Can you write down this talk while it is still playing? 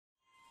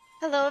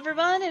Hello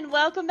everyone and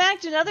welcome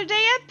back to another day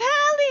at Palia!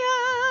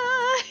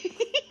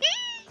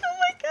 Oh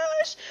my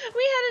gosh!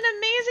 We had an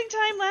amazing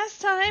time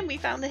last time. We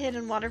found the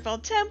hidden waterfall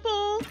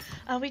temple.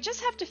 We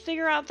just have to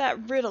figure out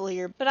that riddle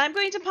here, but I'm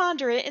going to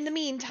ponder it in the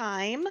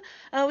meantime.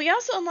 We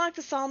also unlocked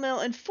the sawmill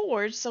and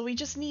forge, so we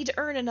just need to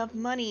earn enough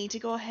money to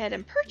go ahead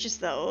and purchase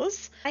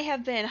those. I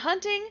have been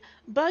hunting,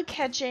 bug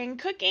catching,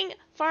 cooking,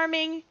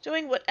 farming,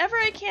 doing whatever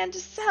I can to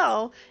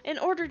sell in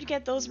order to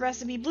get those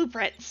recipe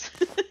blueprints,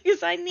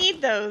 because I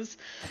need those.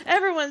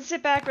 Everyone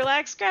sit back,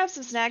 relax, grab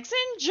some snacks,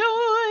 enjoy!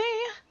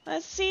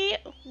 Let's see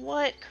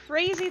what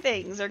crazy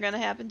things are going to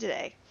happen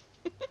today.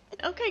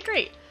 Okay,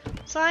 great.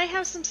 So I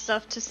have some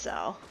stuff to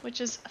sell,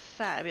 which is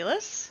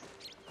fabulous.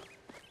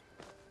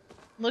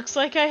 Looks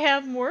like I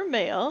have more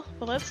mail,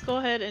 but let's go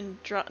ahead and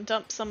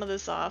dump some of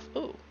this off.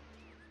 Ooh.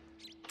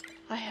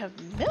 I have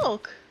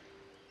milk?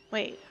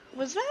 Wait,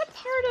 was that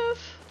part of...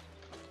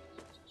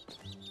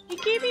 He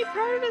gave me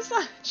part of his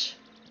lunch.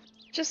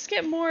 Just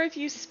get more if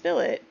you spill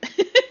it.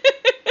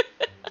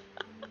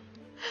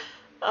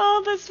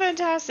 Oh, that's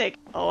fantastic.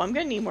 Oh, I'm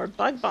gonna need more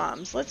bug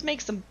bombs. Let's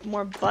make some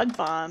more bug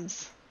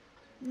bombs.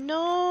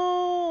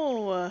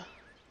 No!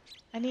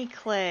 I need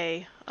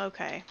clay.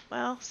 Okay,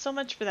 well, so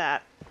much for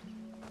that.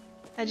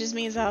 That just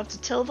means I'll have to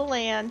till the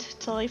land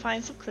till I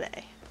find some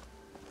clay.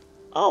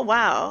 Oh,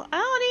 wow.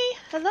 Annie!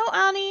 Hello,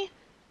 Annie!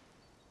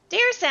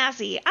 Dear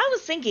Sassy, I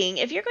was thinking,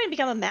 if you're going to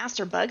become a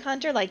master bug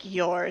hunter like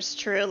yours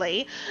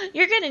truly,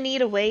 you're going to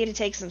need a way to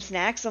take some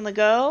snacks on the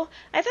go.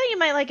 I thought you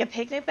might like a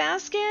picnic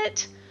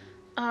basket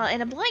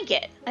and a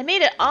blanket. I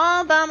made it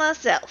all by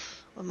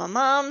myself, with my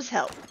mom's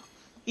help.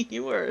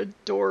 You are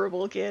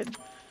adorable, kid.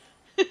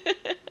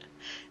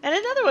 And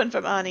another one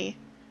from Ani.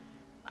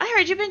 I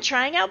heard you've been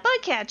trying out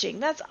bug catching.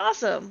 That's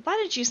awesome. Why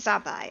don't you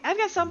stop by? I've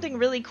got something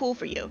really cool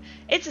for you.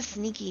 It's a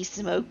sneaky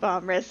smoke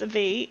bomb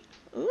recipe.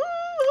 Ooh,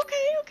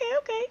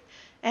 okay.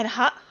 And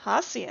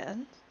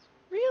Hassian?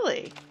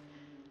 Really?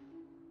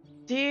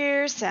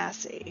 Dear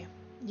Sassy,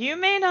 you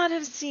may not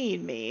have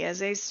seen me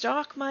as I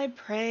stalk my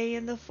prey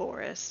in the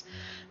forest,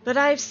 but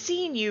I've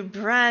seen you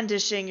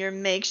brandishing your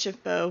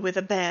makeshift bow with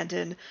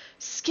abandon,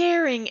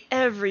 scaring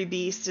every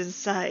beast in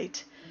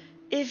sight.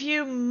 If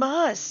you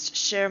must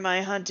share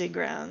my hunting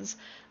grounds,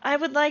 I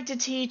would like to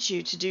teach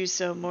you to do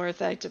so more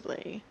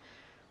effectively.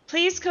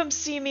 Please come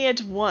see me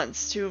at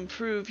once to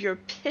improve your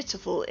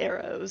pitiful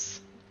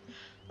arrows.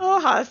 Oh,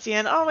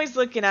 Hassian, always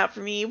looking out for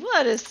me.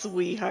 What a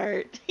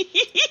sweetheart.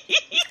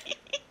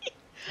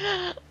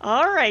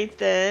 Alright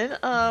then,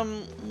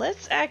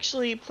 let's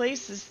actually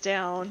place this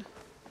down.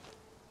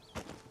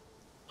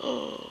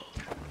 Oh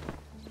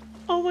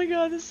my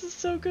god, this is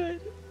so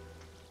good.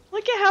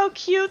 Look at how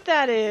cute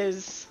that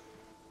is.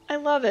 I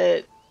love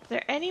it. Is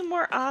there any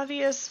more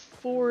obvious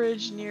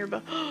forage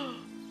nearby?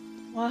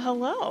 Well,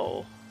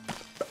 hello.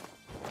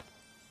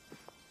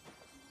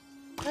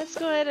 Let's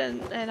go ahead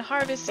and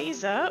harvest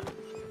these up.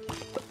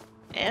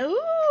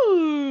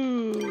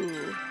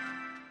 Ooh!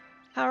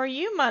 How are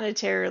you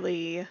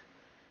monetarily?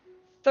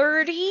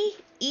 30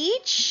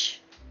 each?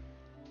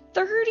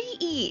 30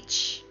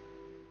 each.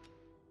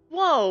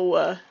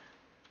 Whoa.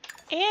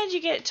 And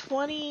you get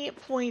 20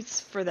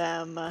 points for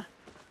them.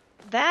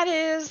 That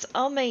is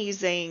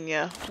amazing.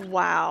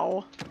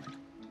 Wow.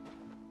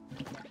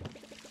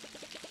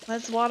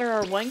 Let's water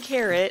our 1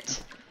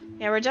 carrot.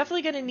 Yeah, we're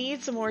definitely going to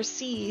need some more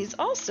seeds.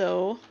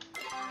 Also,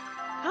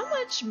 how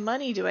much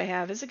money do I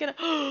have? Is it going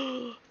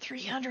to...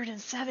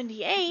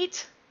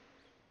 378?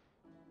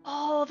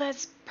 Oh,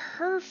 that's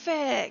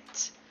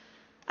perfect.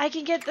 I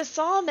can get the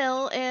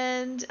sawmill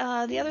and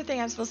the other thing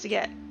I'm supposed to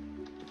get.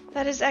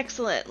 That is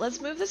excellent.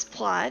 Let's move this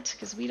plot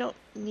because we don't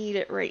need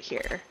it right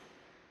here.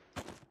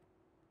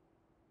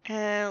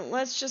 And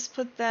let's just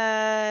put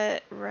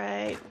that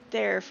right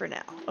there for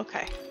now.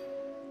 Okay.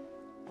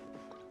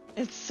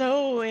 It's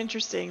so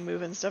interesting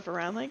moving stuff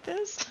around like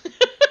this.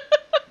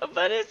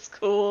 But it's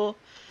cool.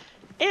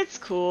 It's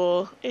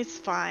cool. It's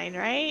fine,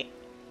 right?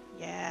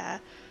 Yeah.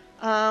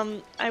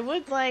 I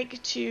would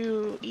like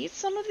to eat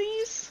some of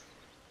these.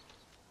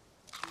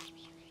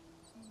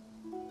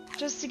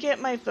 Just to get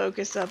my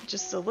focus up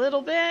just a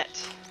little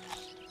bit.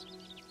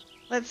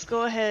 Let's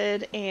go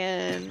ahead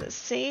and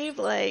save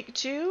like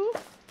 2.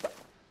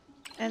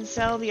 And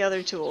sell the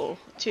other two.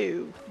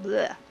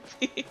 Blech.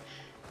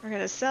 We're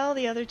gonna sell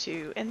the other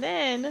 2. And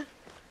then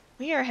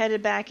we are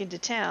headed back into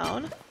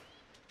town.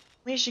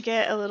 We should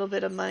get a little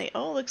bit of money.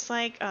 Oh, looks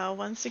like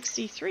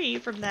 163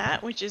 from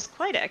that, which is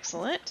quite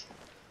excellent.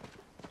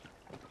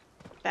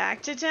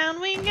 Back to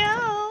town we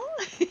go!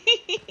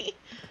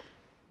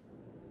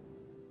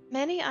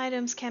 Many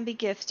items can be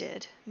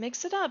gifted.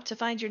 Mix it up to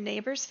find your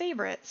neighbor's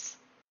favorites.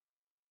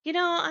 You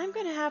know, I'm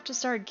gonna have to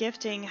start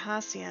gifting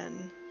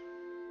Hassian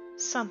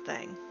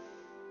something.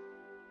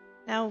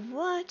 Now,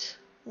 what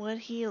would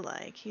he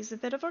like? He's a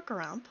bit of a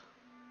grump,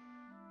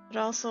 but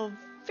also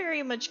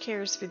very much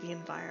cares for the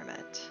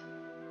environment.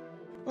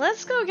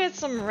 Let's go get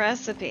some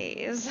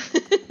recipes.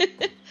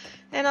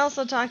 And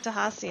also talk to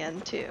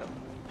Hassian, too.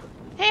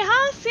 Hey,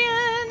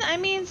 Hassian! I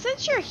mean,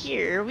 since you're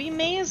here, we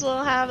may as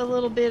well have a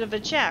little bit of a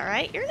chat,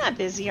 right? You're not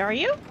busy, are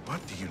you?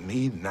 What do you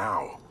need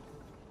now?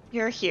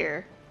 You're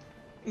here.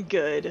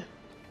 Good.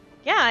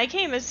 Yeah, I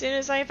came as soon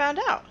as I found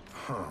out.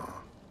 Huh.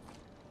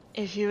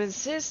 If you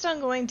insist on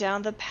going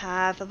down the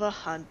path of a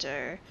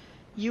hunter,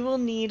 you will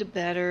need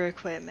better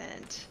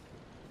equipment.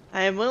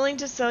 I am willing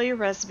to sell you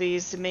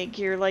recipes to make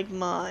gear like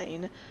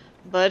mine,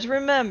 but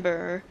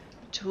remember,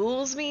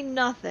 tools mean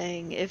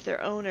nothing if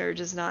their owner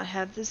does not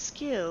have the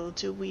skill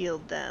to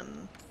wield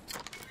them.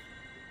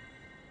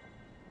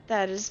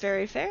 That is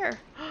very fair.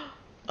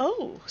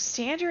 Oh,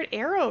 standard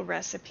arrow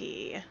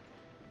recipe.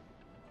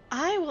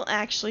 I will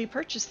actually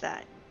purchase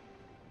that.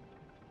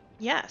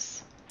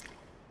 Yes.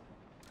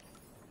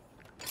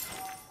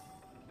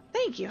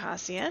 Thank you,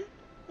 Hassian.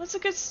 That's a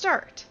good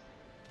start.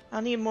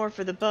 I'll need more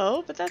for the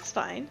bow, but that's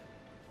fine.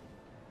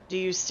 Do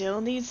you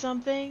still need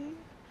something?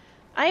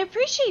 I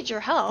appreciate your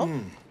help.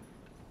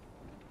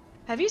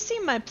 Have you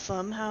seen my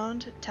plum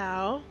hound,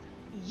 Tao?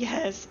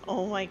 Yes.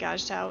 Oh my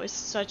gosh, Tao is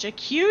such a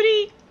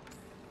cutie.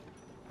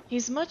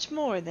 He's much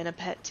more than a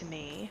pet to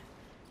me.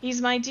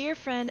 He's my dear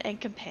friend and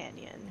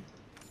companion.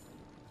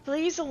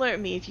 Please alert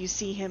me if you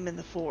see him in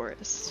the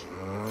forest.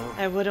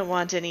 I wouldn't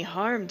want any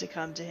harm to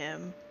come to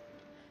him.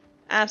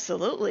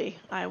 Absolutely.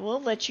 I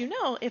will let you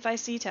know if I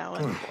see Tao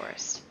in the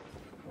forest.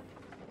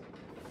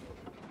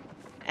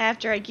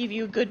 After I give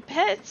you good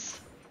pets.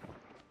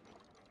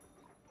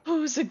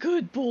 Who's a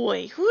good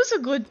boy? Who's a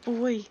good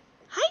boy?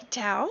 Hi,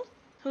 Tao.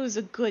 Who's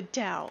a good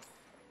Tao?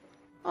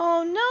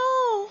 Oh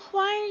no!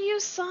 Why are you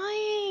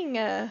sighing?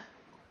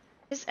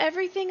 Is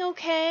everything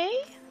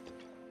okay?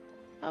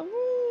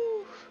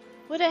 Oh,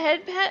 would a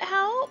head pet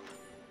help?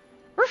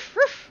 Ruff,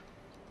 ruff.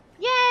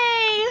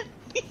 Yay!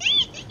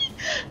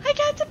 I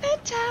got to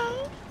pet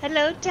Tao.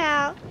 Hello,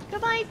 Tao.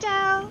 Goodbye,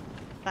 Tao.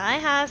 Bye,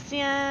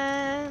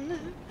 Hassian.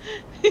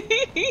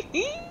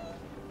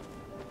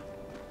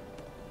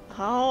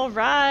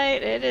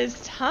 Alright, it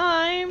is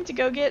time to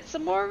go get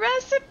some more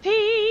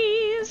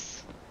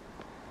recipes.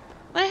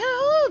 Why,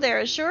 hello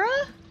there,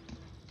 Ashura.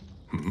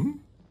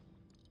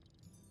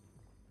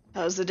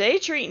 How's the day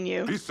treating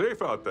you? Be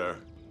safe out there.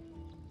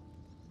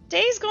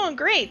 Day's going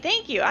great,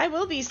 thank you. I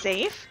will be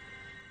safe.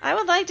 I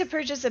would like to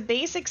purchase a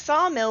basic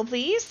sawmill,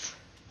 please.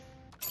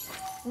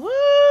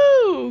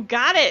 Woo!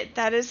 Got it.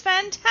 That is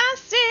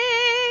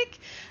fantastic.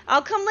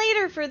 I'll come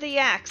later for the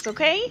axe,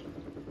 okay?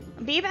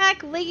 Be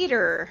back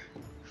later.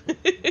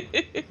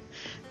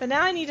 But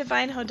now I need to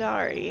find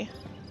Hodari.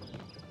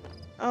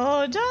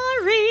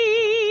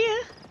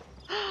 Hodari!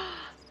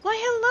 Why,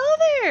 hello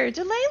there,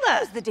 Delilah.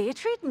 How's the day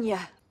treating you?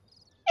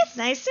 It's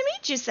nice to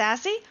meet you,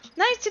 Sassy.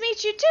 Nice to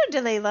meet you too,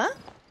 Delilah.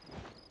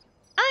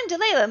 I'm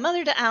Delilah,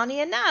 mother to Auni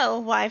and now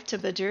wife to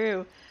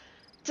Badru.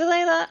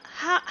 Delilah,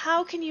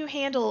 how can you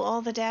handle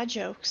all the dad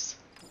jokes?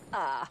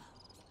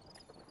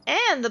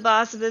 And the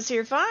boss of this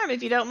here farm,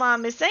 if you don't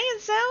mind me saying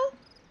so.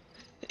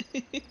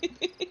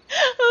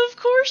 Of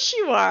course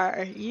you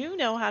are. You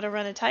know how to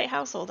run a tight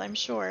household, I'm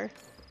sure.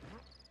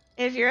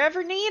 If you're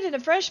ever needing a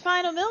fresh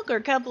pint of milk or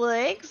a couple of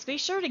eggs, be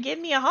sure to give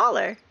me a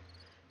holler.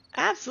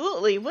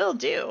 Absolutely, will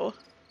do.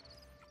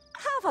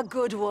 Have a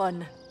good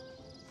one.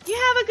 You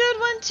have a good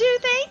one too,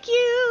 thank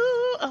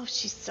you. Oh,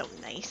 she's so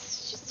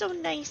nice. She's so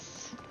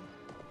nice.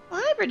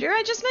 Well, hi, Badru,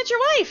 I just met your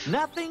wife.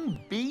 Nothing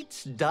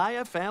beats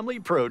Dia family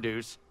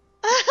produce.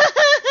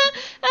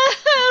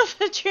 Oh,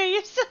 Badru,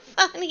 you're so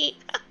funny.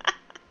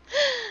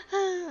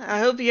 I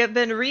hope you have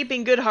been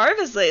reaping good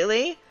harvest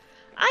lately.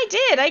 I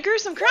did. I grew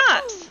some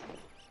crops.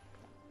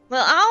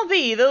 Well, I'll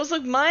be. Those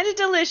look mighty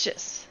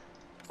delicious.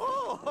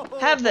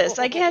 Have this.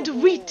 I can't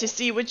wait to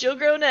see what you'll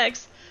grow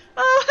next.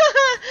 Oh,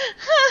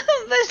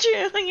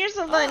 Badru, you're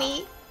so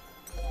funny.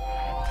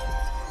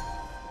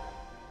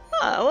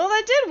 Oh, well,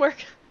 that did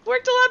work.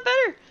 Worked a lot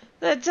better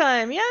that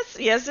time.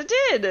 Yes, it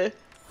did.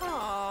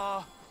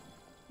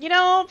 You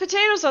know,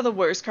 potatoes are the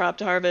worst crop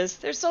to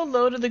harvest. They're so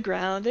low to the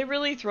ground, they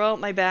really throw out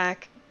my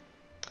back.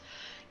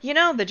 You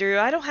know, Badru,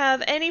 I don't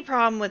have any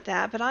problem with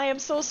that, but I am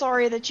so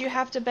sorry that you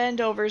have to bend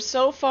over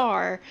so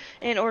far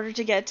in order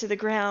to get to the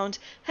ground.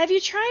 Have you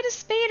tried a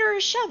spade or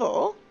a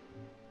shovel?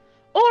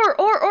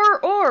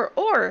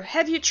 Or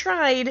have you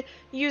tried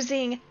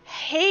using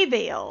hay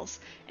bales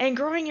and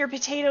growing your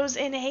potatoes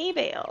in hay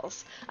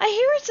bales? I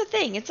hear it's a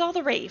thing. It's all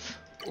the rave.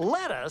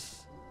 Let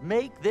us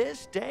make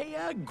this day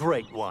a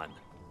great one.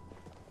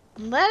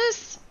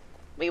 Lettuce?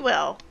 We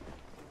will.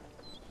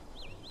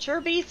 Sure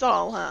beats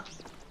all, huh?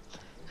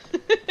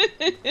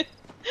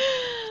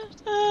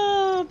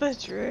 Oh,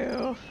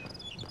 Badru.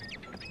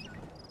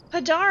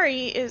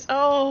 Hodari is...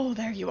 Oh,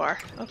 there you are.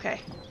 Okay.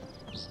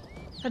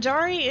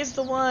 Hodari is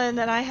the one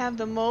that I have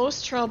the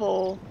most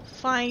trouble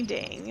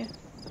finding.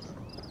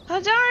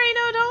 Hodari,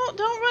 no,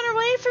 don't run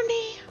away from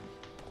me.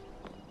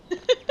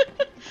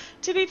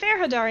 To be fair,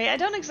 Hodari, I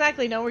don't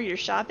exactly know where your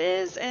shop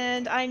is,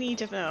 and I need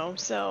to know,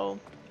 so...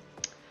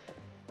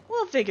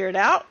 We'll figure it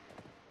out.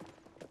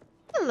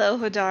 Hello,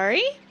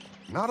 Hodari.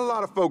 Not a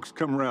lot of folks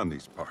come around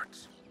these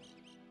parts.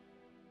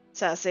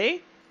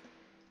 Sassy.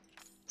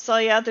 Saw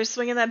you out there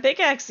swinging that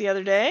pickaxe the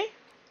other day.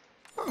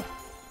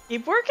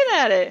 Keep working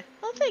at it.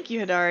 Well, thank you,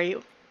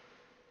 Hidari.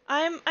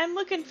 I'm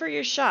looking for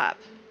your shop.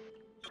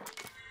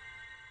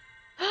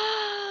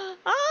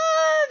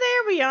 Ah,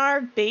 there we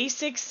are.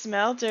 Basic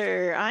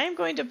smelter. I am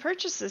going to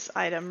purchase this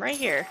item right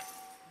here.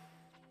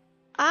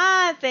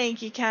 Ah,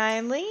 thank you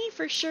kindly,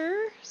 for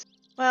sure.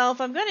 Well,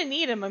 if I'm gonna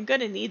need them, I'm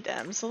gonna need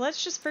them. So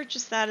let's just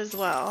purchase that as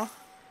well.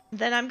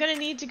 Then I'm gonna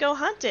need to go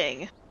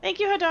hunting. Thank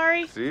you,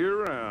 Hidari. See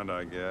you around,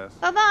 I guess.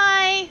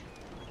 Bye-bye.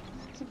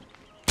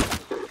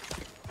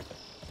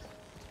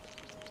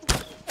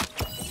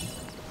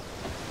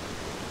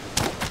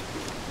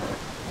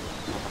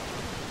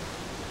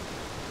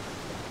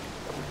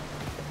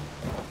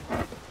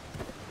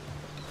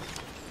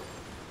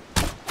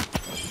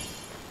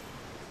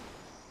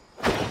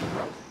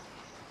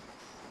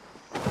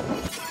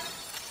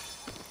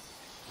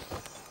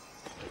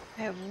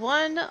 I have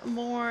one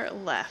more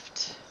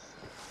left.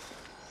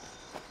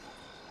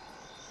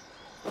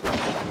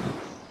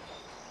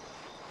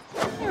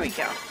 There we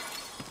go.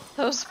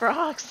 Those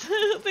frogs,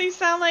 they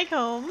sound like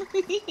home.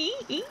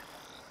 Wait,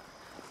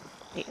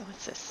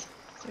 what's this?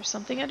 Is there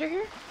something under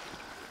here?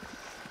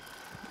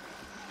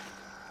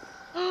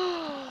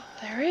 Oh,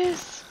 there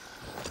is.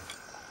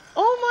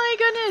 Oh my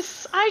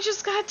goodness! I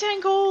just got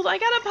 10 gold. I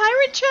got a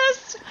pirate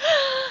chest.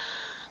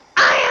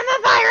 I am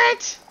a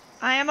pirate!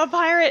 I am a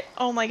pirate!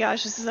 Oh my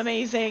gosh, this is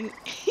amazing.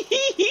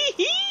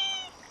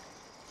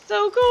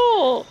 So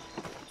cool!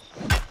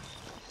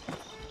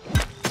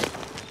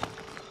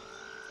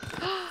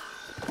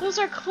 Those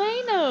are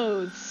clay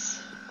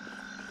nodes!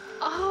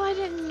 Oh, I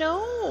didn't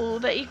know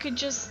that you could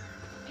just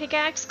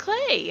pickaxe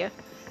clay.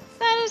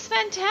 That is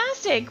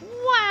fantastic!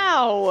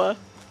 Wow!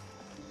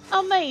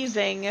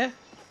 Amazing!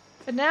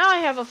 But now I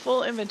have a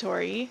full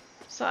inventory,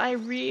 so I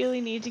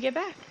really need to get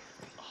back.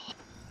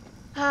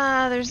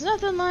 Ah, there's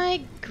nothing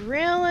like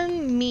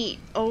grilling meat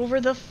over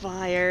the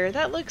fire.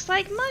 That looks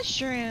like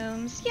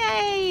mushrooms.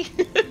 Yay!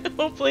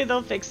 Hopefully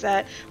they'll fix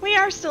that. We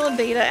are still in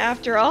beta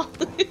after all.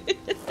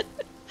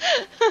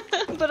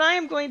 But I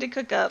am going to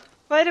cook up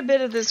quite a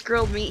bit of this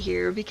grilled meat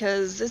here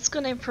because it's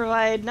going to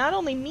provide not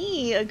only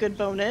me a good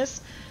bonus,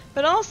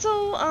 but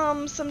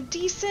also some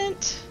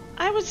decent,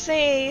 I would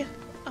say,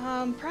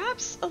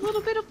 perhaps a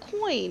little bit of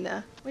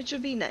coin, which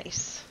would be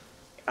nice.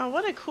 Oh,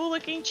 what a cool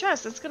looking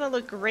chest. It's gonna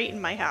look great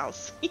in my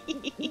house.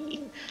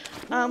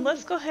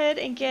 Let's go ahead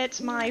and get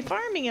my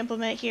farming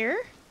implement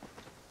here,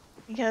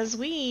 because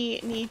we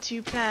need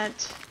to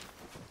plant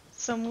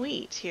some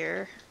wheat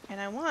here,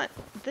 and I want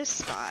this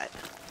spot.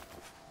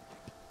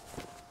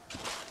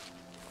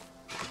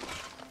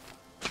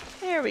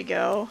 There we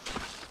go.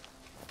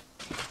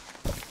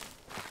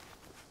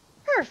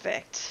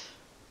 Perfect.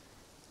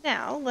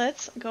 Now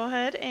let's go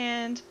ahead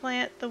and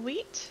plant the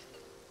wheat.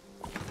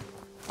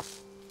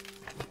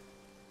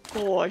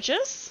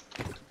 Gorgeous.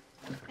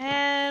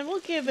 And we'll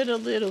give it a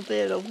little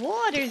bit of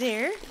water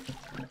there,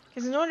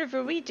 because in order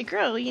for wheat to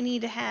grow you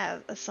need to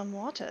have some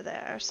water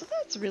there, so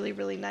that's really,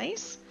 really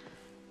nice.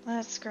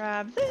 Let's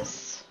grab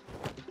this.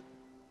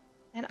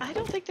 And I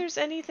don't think there's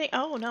anything.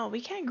 Oh no,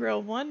 we can grow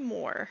one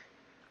more.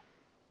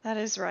 That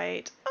is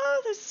right.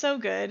 Oh, that's so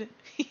good.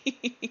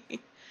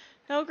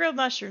 No grilled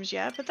mushrooms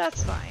yet, but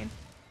that's fine.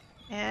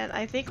 And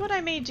I think what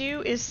I may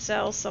do is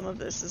sell some of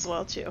this as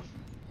well too.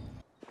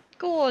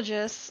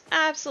 Gorgeous.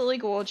 Absolutely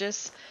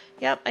gorgeous.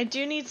 Yep, I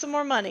do need some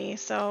more money,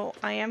 so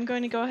I am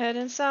going to go ahead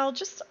and sell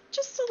just a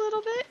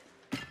little bit.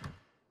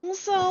 We'll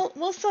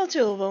sell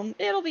 2 of them.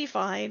 It'll be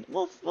fine.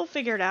 We'll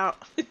figure it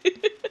out.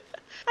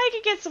 I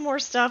could get some more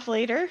stuff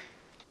later.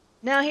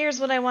 Now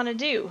here's what I want to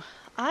do.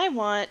 I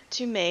want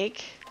to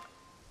make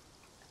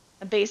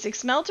a basic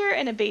smelter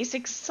and a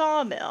basic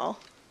sawmill.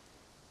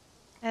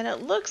 And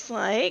it looks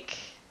like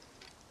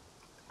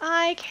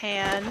I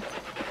can.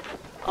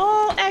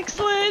 Oh,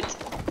 excellent!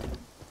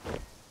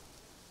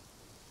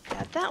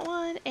 Got that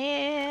one,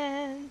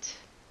 and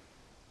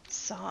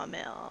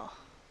sawmill.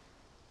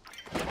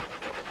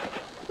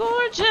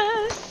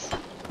 Gorgeous!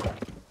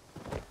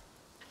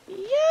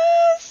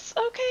 Yes!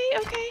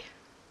 Okay.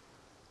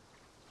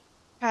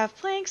 Craft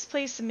planks,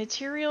 place some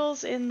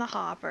materials in the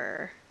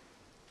hopper.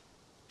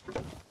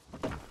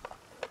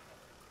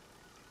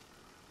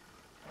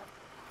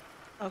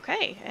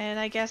 Okay, and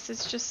I guess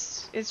it's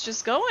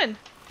just going.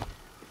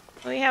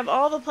 We have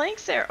all the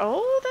planks there.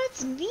 Oh,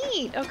 that's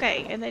neat.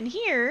 Okay, and then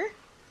here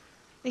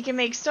we can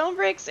make stone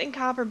bricks and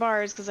copper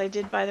bars because I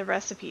did buy the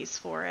recipes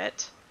for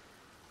it.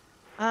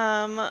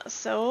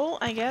 So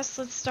I guess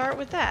let's start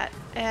with that.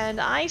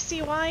 And I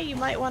see why you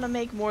might want to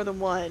make more than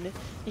one.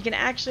 You can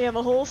actually have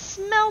a whole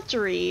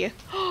smeltery.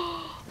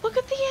 Look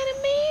at the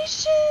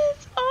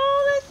animations!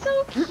 Oh, that's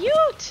so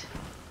cute!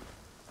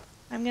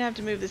 I'm gonna have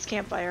to move this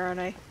campfire, aren't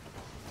I?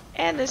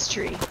 And this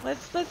tree.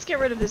 Let's get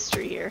rid of this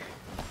tree here.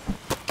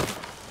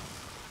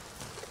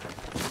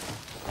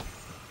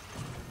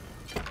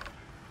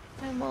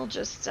 And we'll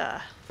just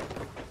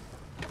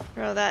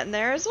throw that in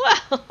there as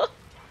well.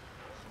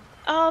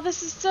 Oh,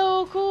 this is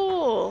so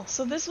cool.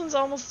 So this one's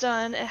almost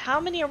done. How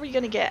many are we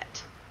gonna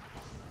get?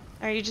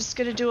 Are you just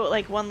gonna do it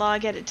like one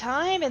log at a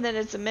time and then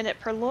it's a minute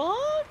per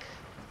log?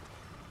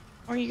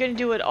 Or are you gonna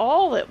do it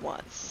all at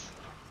once?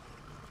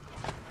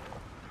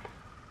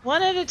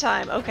 One at a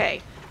time.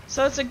 Okay.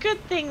 So it's a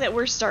good thing that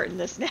we're starting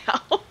this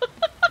now.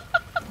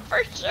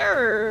 For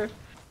sure.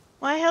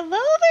 Why, hello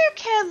there,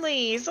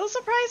 Kenley! So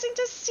surprising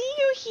to see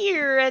you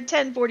here at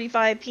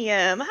 10:45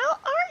 p.m. How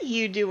are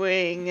you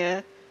doing?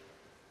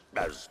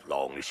 As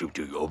long as you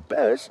do your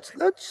best,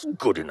 that's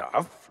good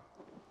enough.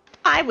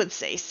 I would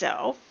say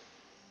so.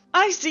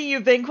 I see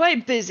you've been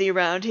quite busy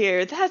around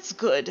here. That's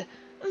good.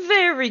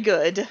 Very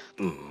good.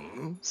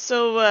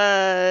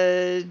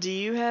 So, do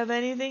you have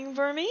anything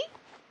for me?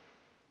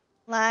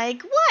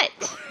 Like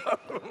what?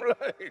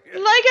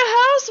 Like a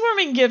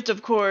housewarming gift,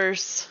 of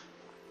course.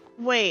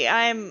 Wait,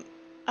 I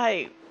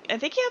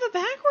think you have it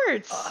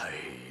backwards.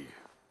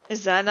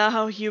 Is that not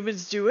how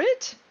humans do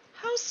it?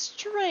 How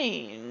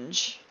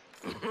strange.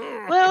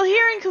 Well,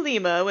 here in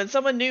Kalima, when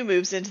someone new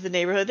moves into the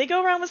neighborhood, they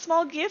go around with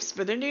small gifts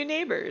for their new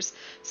neighbors.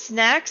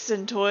 Snacks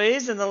and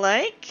toys and the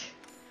like.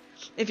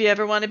 If you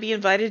ever want to be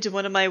invited to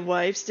one of my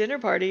wife's dinner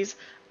parties,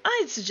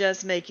 I'd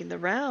suggest making the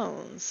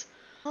rounds.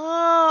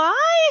 Oh,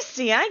 I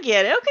see. I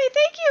get it. Okay,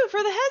 thank you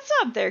for the heads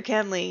up there,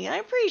 Kenley. I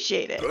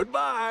appreciate it.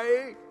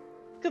 Goodbye.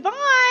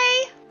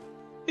 Goodbye!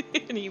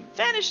 And he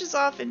vanishes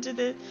off into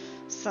the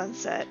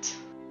sunset.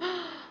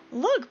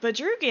 Look,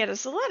 Badru gave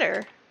us a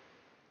letter.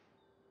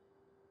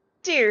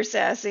 Dear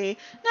Sassy,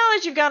 now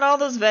that you've got all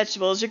those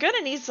vegetables, you're going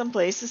to need some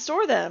place to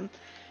store them.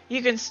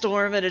 You can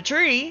store them in a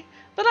tree,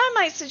 but I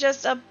might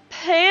suggest a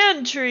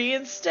pantry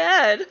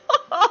instead.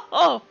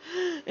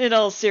 In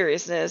all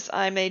seriousness,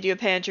 I made you a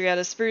pantry out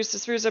of spruce to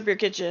spruce up your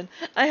kitchen.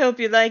 I hope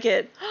you like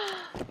it.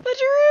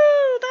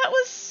 Badru, that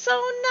was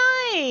so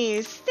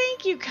nice.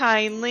 Thank you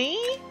kindly.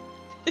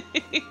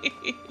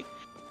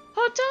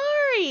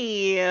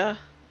 Hodari!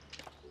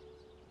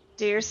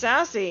 Dear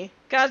Sassy,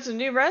 got some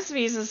new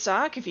recipes in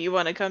stock if you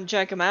want to come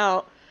check them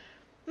out.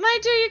 Might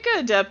do you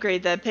good to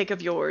upgrade that pick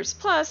of yours.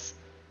 Plus,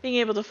 being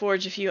able to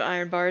forge a few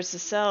iron bars to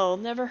sell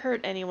never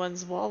hurt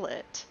anyone's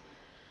wallet.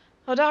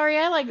 Hodari,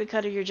 I like the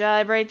cut of your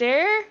jibe right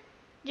there.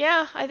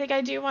 Yeah, I think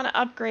I do want to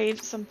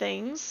upgrade some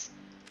things.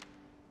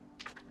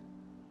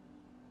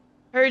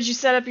 Heard you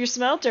set up your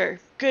smelter.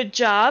 Good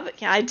job.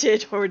 Yeah, I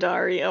did,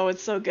 Hodari. Oh,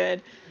 it's so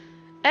good.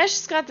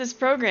 Ash's got this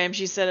program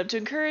she set up to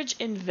encourage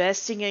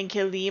investing in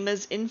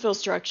Kalima's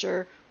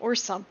infrastructure or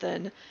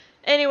something.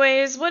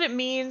 Anyways, what it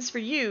means for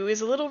you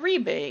is a little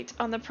rebate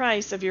on the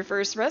price of your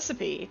first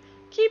recipe.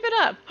 Keep it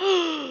up.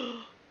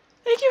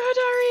 Thank you,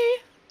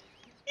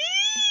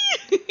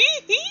 Hodari.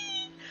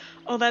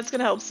 Oh, that's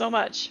gonna help so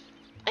much.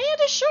 And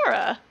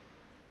Ashura.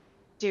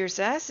 Dear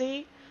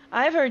Sassy,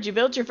 I've heard you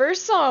built your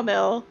first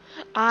sawmill.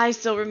 I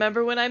still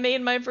remember when I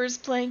made my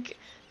first plank.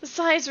 The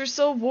sides were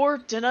so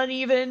warped and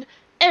uneven.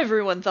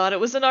 Everyone thought it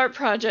was an art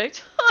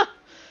project.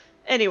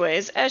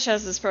 Anyways, Ash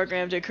has this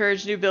program to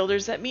encourage new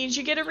builders that means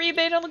you get a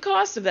rebate on the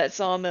cost of that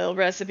sawmill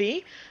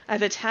recipe.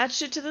 I've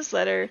attached it to this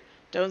letter.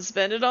 Don't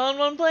spend it all in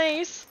one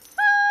place.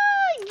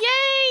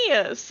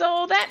 Yay!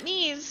 So that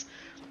means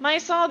my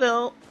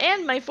sawmill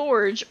and my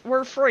forge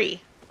were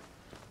free.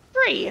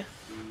 Free!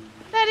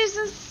 That is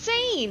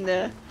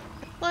insane!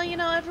 Well, you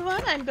know,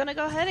 everyone, I'm going to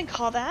go ahead and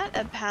call that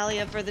a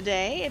Palia for the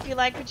day. If you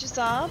like what you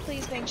saw,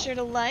 please make sure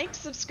to like,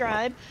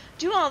 subscribe,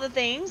 do all the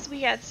things.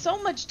 We got so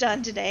much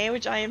done today,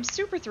 which I am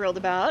super thrilled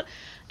about.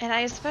 And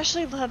I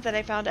especially love that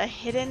I found a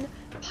hidden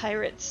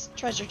pirate's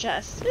treasure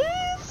chest.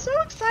 It's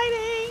so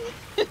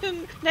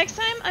exciting! Next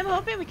time, I'm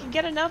hoping we can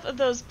get enough of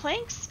those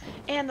planks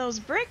and those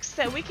bricks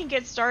that we can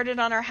get started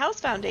on our house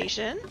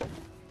foundation.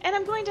 And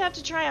I'm going to have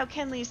to try out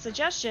Kenley's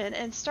suggestion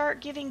and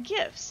start giving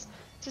gifts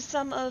to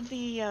some of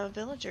the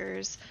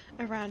villagers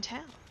around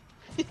town.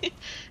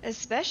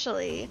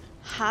 Especially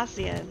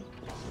Hacian.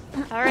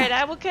 Alright,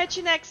 I will catch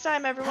you next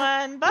time,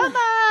 everyone. Bye-bye!